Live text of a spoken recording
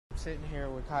sitting here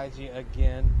with Kigh G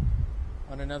again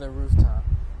on another rooftop.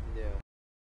 Yeah.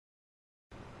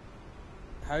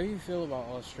 How do you feel about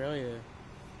Australia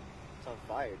It's on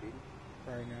fire, dude.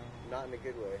 right now? Not in a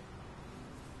good way.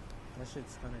 That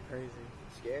shit's kind of crazy.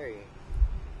 Scary.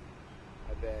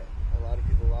 I bet a lot of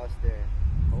people lost their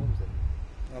homes.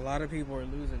 A lot of people are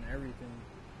losing everything.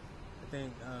 I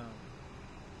think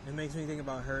it makes me think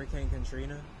about Hurricane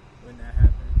Katrina when that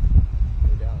happened.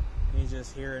 No doubt. And you're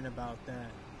just hearing about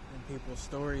that and people's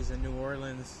stories in New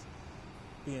Orleans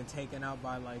being taken out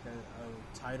by like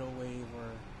a tidal wave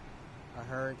or a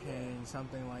hurricane,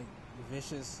 something like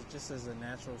vicious, just as a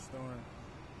natural storm.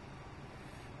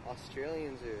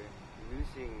 Australians are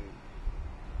losing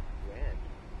land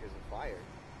because of fire.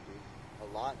 Dude.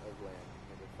 A lot of land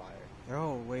because of fire. Their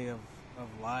whole way of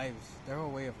lives, their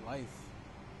whole way of life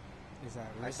is at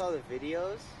risk. I saw the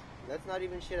videos. That's not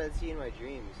even shit I'd see in my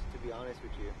dreams, to be honest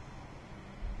with you.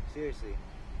 Seriously.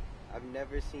 I've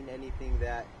never seen anything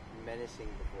that menacing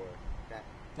before.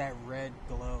 That red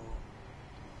glow.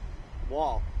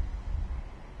 Wall.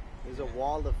 There's a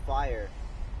wall of fire.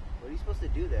 What are you supposed to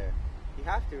do there? You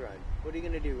have to run. What are you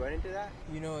going to do? Run into that?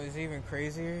 You know what's even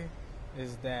crazier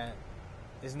is that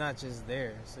it's not just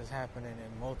there. It's happening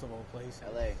in multiple places.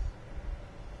 LA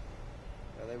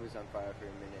was on fire for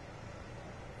a minute.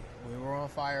 We were on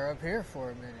fire up here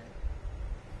for a minute.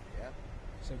 Yeah.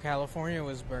 So California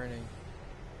was burning.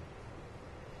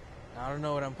 I don't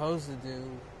know what I'm supposed to do.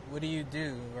 What do you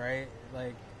do, right?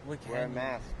 Like, what can Wear you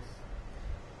masks.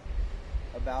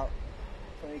 do? About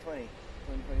 2020,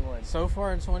 2021. So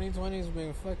far in 2020 has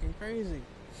been fucking crazy.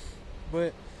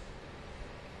 But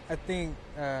I think,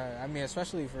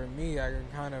 especially for me, I'm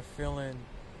kind of feeling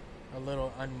a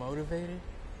little unmotivated.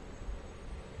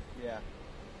 Yeah.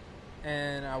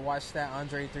 And I watched that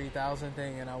Andre 3000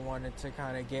 thing, and I wanted to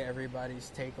kind of get everybody's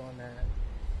take on that.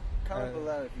 Comment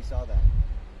below if you saw that.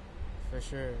 For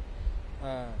sure.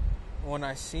 When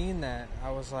I seen that,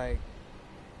 I was like,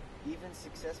 Even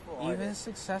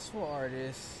successful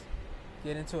artists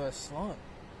get into a slump.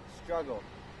 struggle.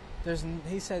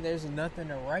 He said there's nothing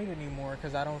to write anymore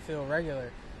because I don't feel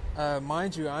regular.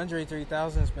 Mind you, Andre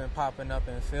 3000's been popping up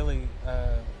in Philly,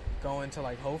 going to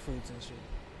like Whole Foods and shit.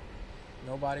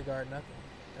 No bodyguard, nothing.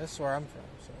 That's where I'm from.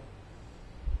 So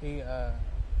he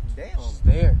Damn. just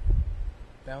there,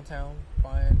 downtown,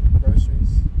 buying groceries,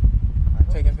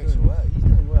 taking pictures. He's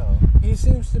doing well. He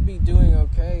seems to be doing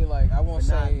okay. Like, I won't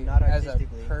But say not as a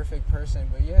artistically. perfect person,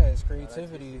 but yeah, his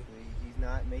creativity. He's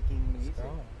not making music.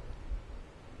 Strong.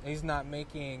 He's not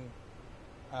making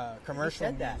commercial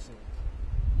said that. music.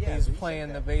 Yeah, He's but he playing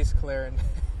said the that. bass clarinet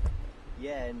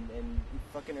Yeah, and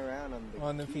fucking around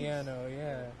on the the keys. piano.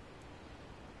 Yeah.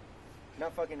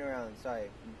 Not fucking around. Sorry,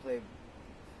 you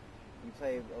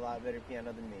play a lot better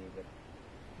piano than me, but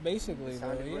Basically, it though,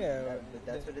 sounded yeah.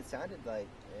 that's what it sounded like.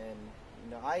 And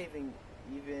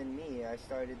even me, I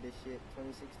started this shit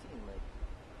 2016. Like,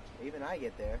 even I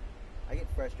get there, I get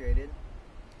frustrated,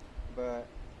 but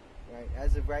right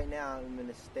as of right now, I'm in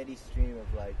a steady stream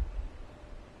of like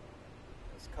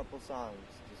this couple songs,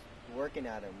 just working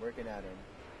at them,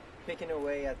 picking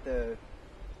away at the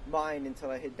mine until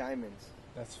I hit diamonds.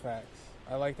 That's facts.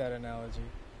 I like that analogy.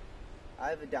 I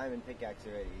have a diamond pickaxe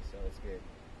already, so it's good.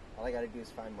 All I gotta do is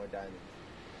find more diamonds.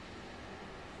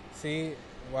 See,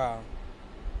 wow.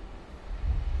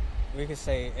 We could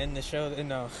say in the show,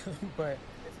 no, but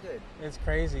It's good. it's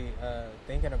crazy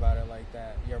thinking about it like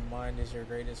that. Your mind is your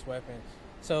greatest weapon.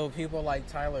 So people like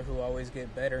Tyler who always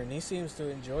get better, and he seems to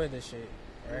enjoy the shit,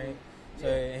 right? Mm-hmm. So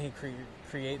Yeah. and he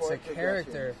creates Chord a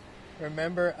character. progressions.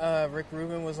 Remember, Rick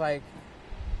Rubin was like,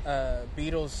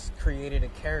 Beatles created a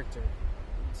character,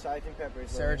 Sgt.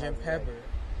 Pepper's Sgt. Pepper.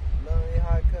 Lonely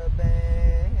Heart Club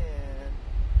Band.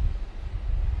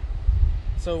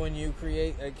 So when you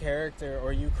create a character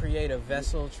or you create a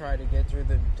vessel, try to get through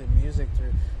the music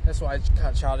through. That's why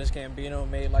Childish Gambino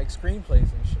made like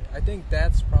screenplays and shit. I think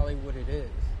that's probably what it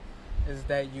is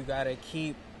that you gotta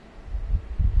keep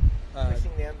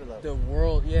Pushing the envelope. the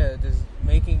world, just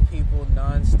making people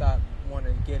nonstop want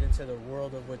to get into the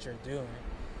world of what you're doing.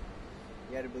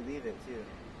 You gotta believe it too.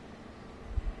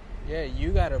 Yeah,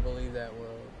 you gotta believe that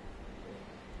world.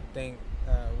 I think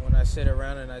when I sit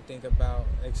around and I think about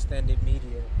extended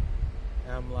media,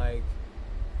 I'm like,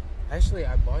 actually,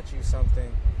 I bought you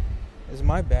something. Is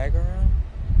my bag around?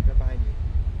 Right behind you.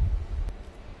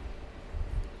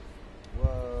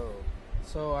 Whoa.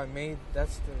 So I made,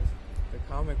 that's the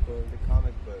comic book. The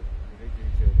comic book. The Victory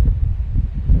Children.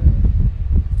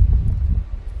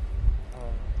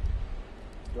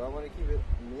 Do I want to keep it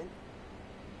mint?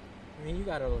 I mean, you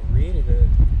gotta read it,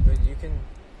 but you can.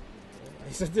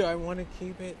 He said, "Do I want to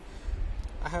keep it?"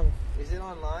 I have. Is it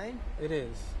online? It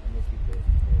is. Let me keep it.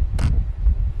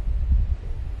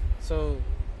 So,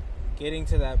 getting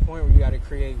to that point where you got to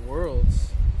create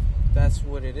worlds, that's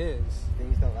what it is.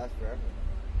 Things don't last forever.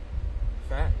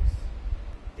 Facts.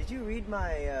 Did you read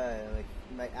my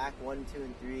my Act 1, 2,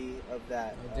 and 3 of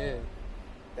that? I did.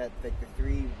 That like the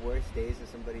 3 worst days of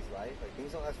somebody's life. Like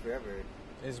things don't last forever.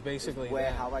 It's basically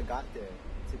where how I got there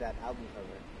to that album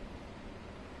cover.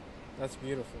 That's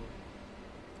beautiful.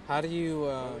 How do you?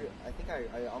 I think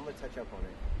I'm gonna touch up on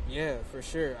it. Yeah, for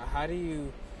sure. How do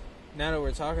you? Now that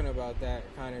we're talking about that,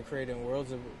 kind of creating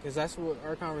worlds, because that's what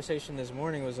our conversation this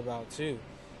morning was about too.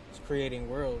 It's creating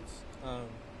worlds.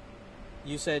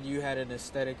 You said you had an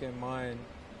aesthetic in mind.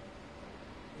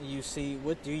 You see,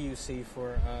 what do you see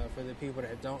for the people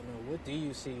that don't know? What do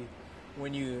you see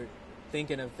when you're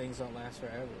thinking of things don't last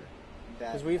forever?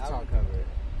 Because we've talked about it.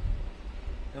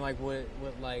 And like what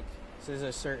like, so is it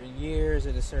a certain year? Is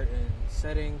it a certain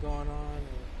setting going on?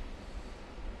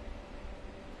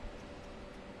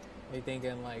 Or are you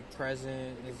thinking like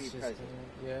present? It could be just present.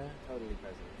 Yeah. Totally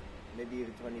present. Maybe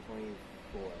even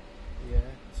 2024. Yeah.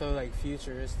 So like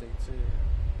futuristic too.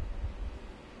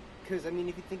 Because I mean,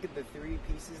 if you think of the 3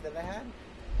 pieces that I had,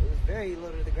 it was very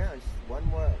low to the ground.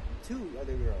 Just 2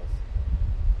 other girls,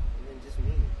 and then just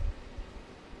me.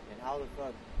 And how the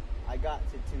fuck I got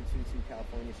to 222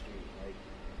 California Street, like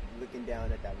looking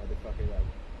down at that motherfucker, like,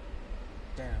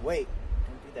 Damn. wait,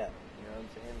 don't do that. You know what I'm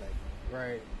saying? Like,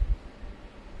 Right.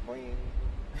 boing.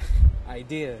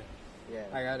 Idea. Yeah.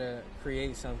 I gotta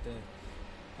create something,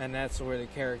 and that's where the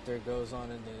character goes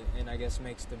on and I guess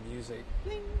makes the music.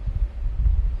 Bling.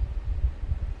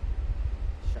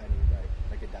 Shining bright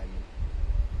like a diamond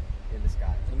in the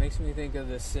sky. It makes me think of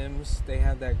The Sims. They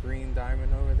have that green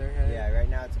diamond over their head. Yeah, right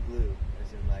now it's blue,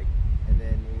 as in like, and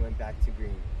then we went back to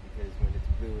green because when it's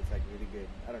blue, it's like really good.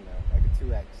 I don't know, like a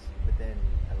 2x, but then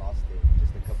I lost it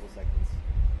just a couple seconds,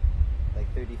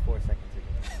 like 34 seconds ago.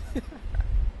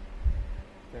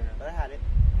 Yeah. But I had it.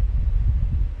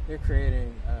 You're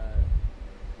creating.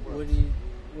 Worlds.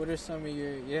 What are some of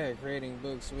your creating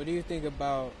books? What do you think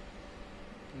about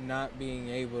not being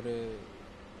able to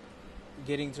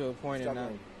getting to a point and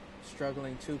not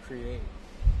struggling to create?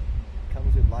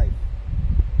 Comes with life.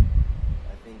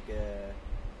 I think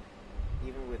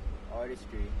even with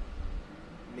artistry,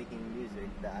 making music,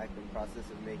 the active process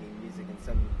of making music and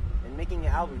making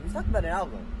an album. We talked about an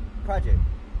album project.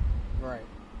 Right.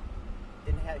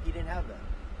 He didn't have that.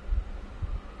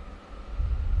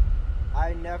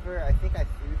 I think I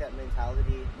threw that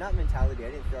mentality, not mentality,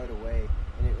 I didn't throw it away,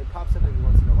 and it pops up every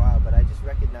once in a while, but I just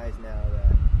recognize now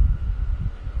that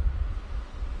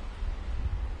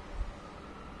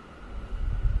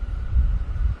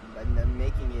I'm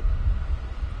making it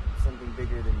something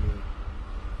bigger than me.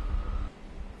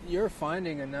 You're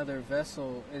finding another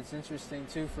vessel. It's interesting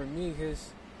too for me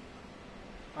because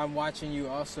I'm watching you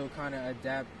also kind of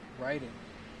adapt writing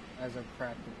as a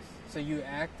practice. So you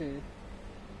acted,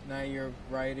 now you're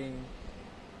writing.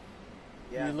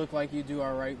 Yeah. You look like you do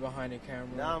all right behind the camera.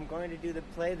 No, I'm going to do the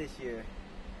play this year.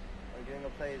 I'm doing a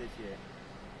play this year.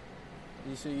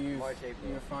 March,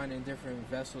 April. You're finding different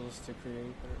vessels to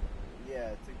create. Yeah,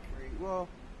 to create. Well,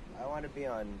 I want to be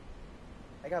on.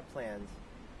 I got plans.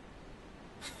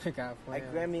 I got plans. I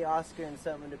Grammy, Oscar, and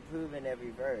something to prove in every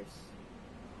verse.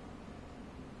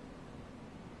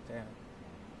 Damn.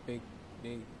 Big.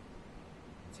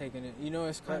 Taking it. You know,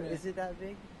 it's kind of. Is it that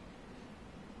big?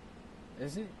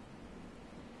 Is it?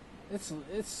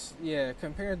 It's yeah,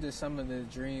 compared to some of the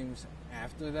dreams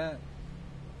after that,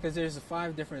 because there's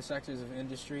 5 different sectors of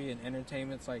industry and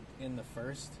entertainment's like in the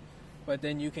first, but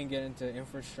then you can get into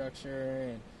infrastructure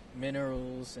and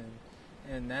minerals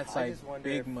and that's like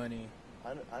big money.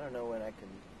 I don't know when I can.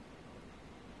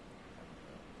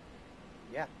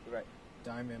 Yeah, you're right.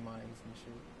 Diamond mines and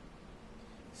shit.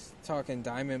 Talking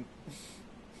diamond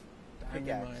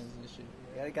mines and shit.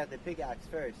 Yeah. You got the pickaxe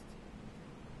first.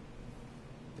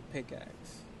 The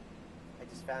pickaxe. I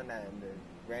just found that in the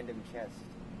random chest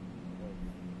of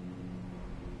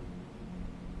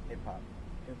hip hop.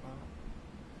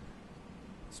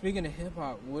 Speaking of hip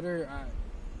hop, what are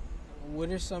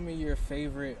some of your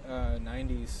favorite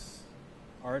 90s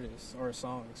artists or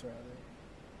songs rather?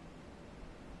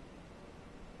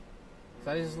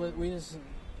 So we just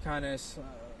kind of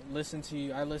listen to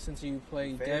you. I listen to you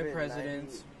play Dead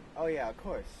Presidents. 90s. Oh yeah, of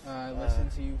course. I listen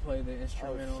to you play the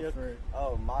instrumental for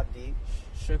Mobb Deep.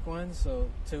 Shook Ones, so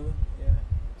 2, yeah.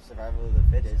 Survival of the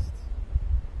Fittest.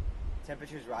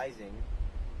 Temperatures Rising.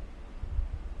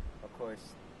 Of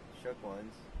course, Shook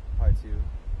Ones, Part 2.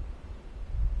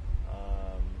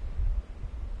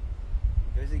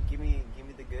 Was it Give Me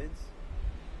the Goods?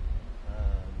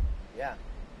 Yeah.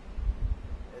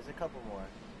 There's a couple more.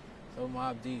 So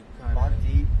Mobb Deep, kind of. Mobb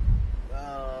Deep.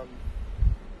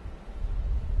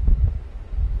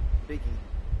 Biggie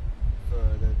for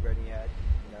the run he had,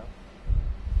 you know.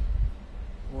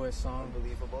 What song?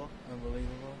 Unbelievable.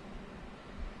 Unbelievable.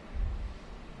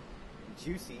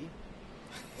 Juicy.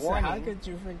 So Warning. how could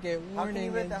you forget Warning? How can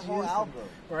you read and that whole Juicy? album?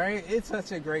 Right? It's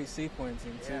such a great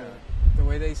sequencing too. Yeah. The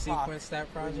way they Pop, sequenced that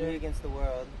Me project. Against the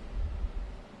World.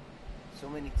 So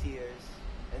many tears.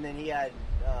 And then he had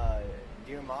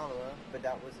Dear Mama, but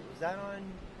that was that on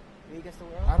Me Against the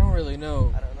World? I don't really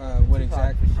know, I don't know. what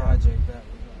Tupac exact for sure. project that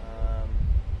was on.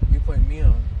 You put me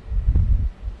on.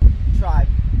 Tribe.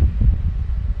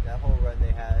 That whole run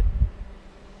they had.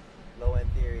 Low End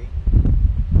Theory.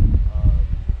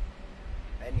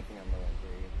 Anything on Low End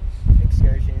Theory.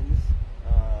 Excursions.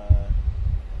 I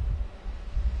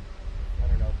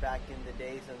don't know. Back in the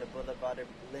days on the Boulevard of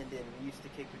Linden, we used to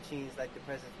kick with jeans like the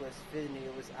presence was fitting.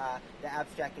 It was I, the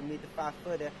abstract and me, the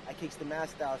 5-footer. I kicks the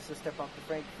master out, so step off the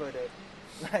Frankfurter.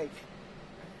 Like,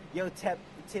 yo, Tip,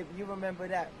 you remember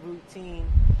that routine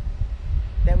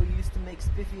that we used to make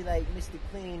spiffy like Mr.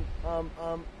 Clean?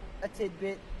 A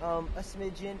tidbit, a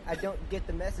smidgen. I don't get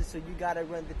the message, so you gotta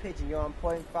run the pigeon. You're on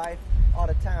 0.5 all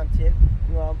the time, Tip.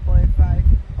 You're on 0.5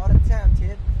 all the time,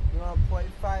 Tip. You're on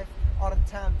 0.5 all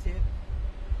the time, Tip.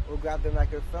 We'll grab the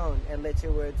microphone and let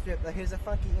your words drip. Now here's a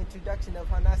funky introduction of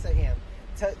how nice I am.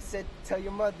 Tell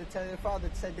your mother, tell your father,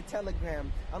 send the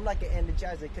telegram. I'm like an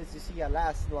energizer because you see I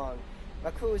last long.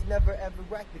 My crew is never ever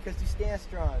wrecked because you stand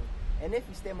strong. And if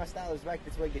you stay my style is right,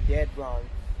 that's where you're dead wrong.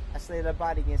 I slay the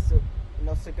body and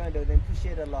segundo, then push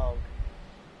it along.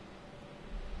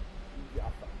 Yeah,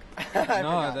 fuck.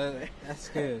 No, that's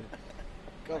good.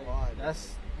 Come on.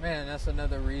 That's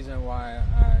another reason why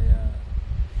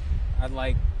I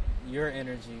like your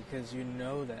energy, because you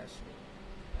know that shit.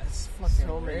 That's fucking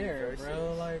so many rare, verses,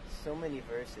 bro. Like so many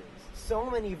verses.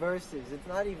 It's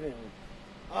not even.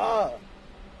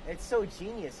 It's so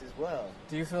genius as well.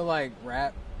 do you feel like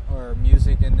rap or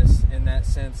music in that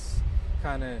sense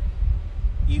kind of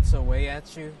eats away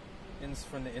at you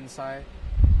from the inside?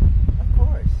 Of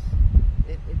course,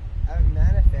 I've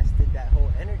manifested that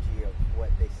whole energy of what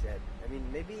they said. I mean,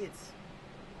 maybe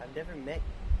I've never met,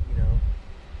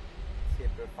 Tip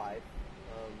or Five,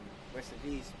 rest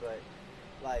in peace, but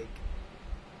like,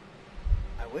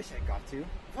 I wish I got to.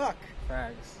 Fuck.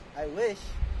 Facts. I wish.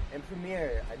 And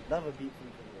Premiere, I'd love a beat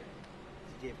from Premiere.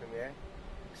 DJ Premiere,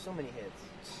 so many hits.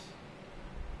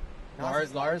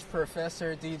 Large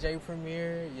Professor, DJ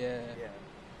Premier, yeah. Yeah.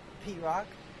 Pete Rock,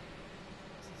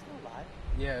 is he still alive?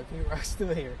 Yeah, Pete Rock's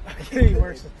still here.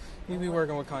 He be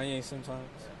working with Kanye sometimes.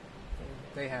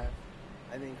 They have.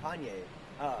 I mean Kanye,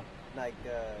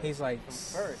 he's like from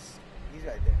First. He's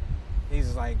right there.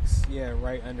 He's like,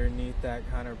 right underneath that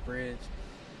kind of bridge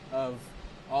of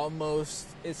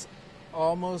it's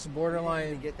almost borderline.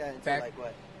 You get that into back, like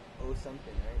what, 0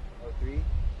 something, right? 03?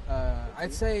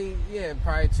 I'd say,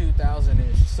 probably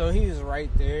 2000-ish. So he's right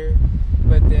there,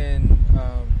 but then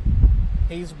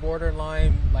he's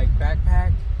borderline like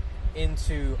backpack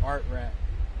into art rap.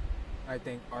 I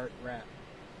think art rap.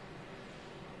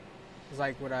 It's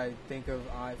like what I think of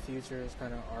Odd Future is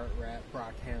kind of art rap.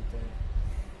 Brockhampton.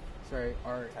 It's very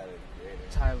art. Tyler, the Creator.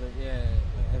 Tyler, yeah,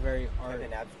 a very art.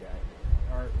 An abstract.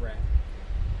 Art rap.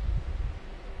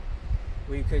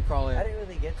 We could call it I didn't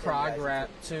really get prog rap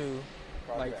too,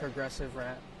 prog like rap. progressive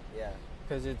rap. Yeah.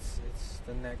 Because it's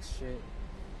the next shit.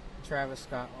 Travis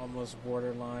Scott almost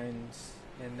borderlines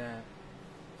in that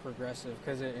progressive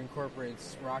because it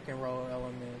incorporates rock and roll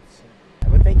elements.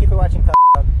 But thank you for watching.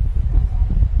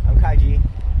 I'm Kigh G.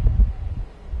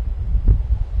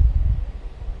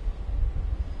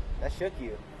 That shook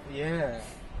you. Yeah.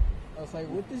 I was like,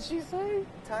 what did she say?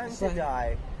 Time to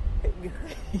die.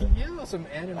 Some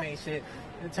anime shit.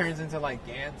 It turns into like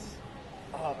Gantz.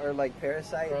 Or like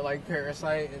Parasite. Or like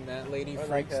Parasite and that lady or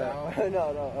freaks like, out.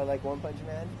 No, or like One Punch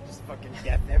Man. Just fucking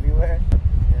death everywhere.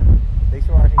 Yeah. Thanks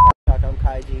for watching Talk. I'm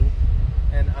Kigh G.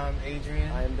 And I'm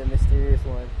Adrian. I am the mysterious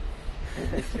one.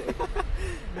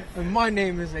 And my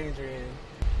name is Adrian.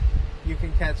 You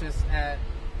can catch us at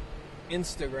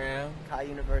Instagram. Kigh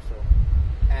Universal.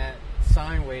 At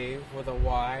SYGNWAV with a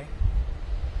Y.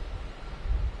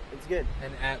 It's good.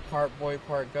 And at Part Boy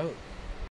Part Goat.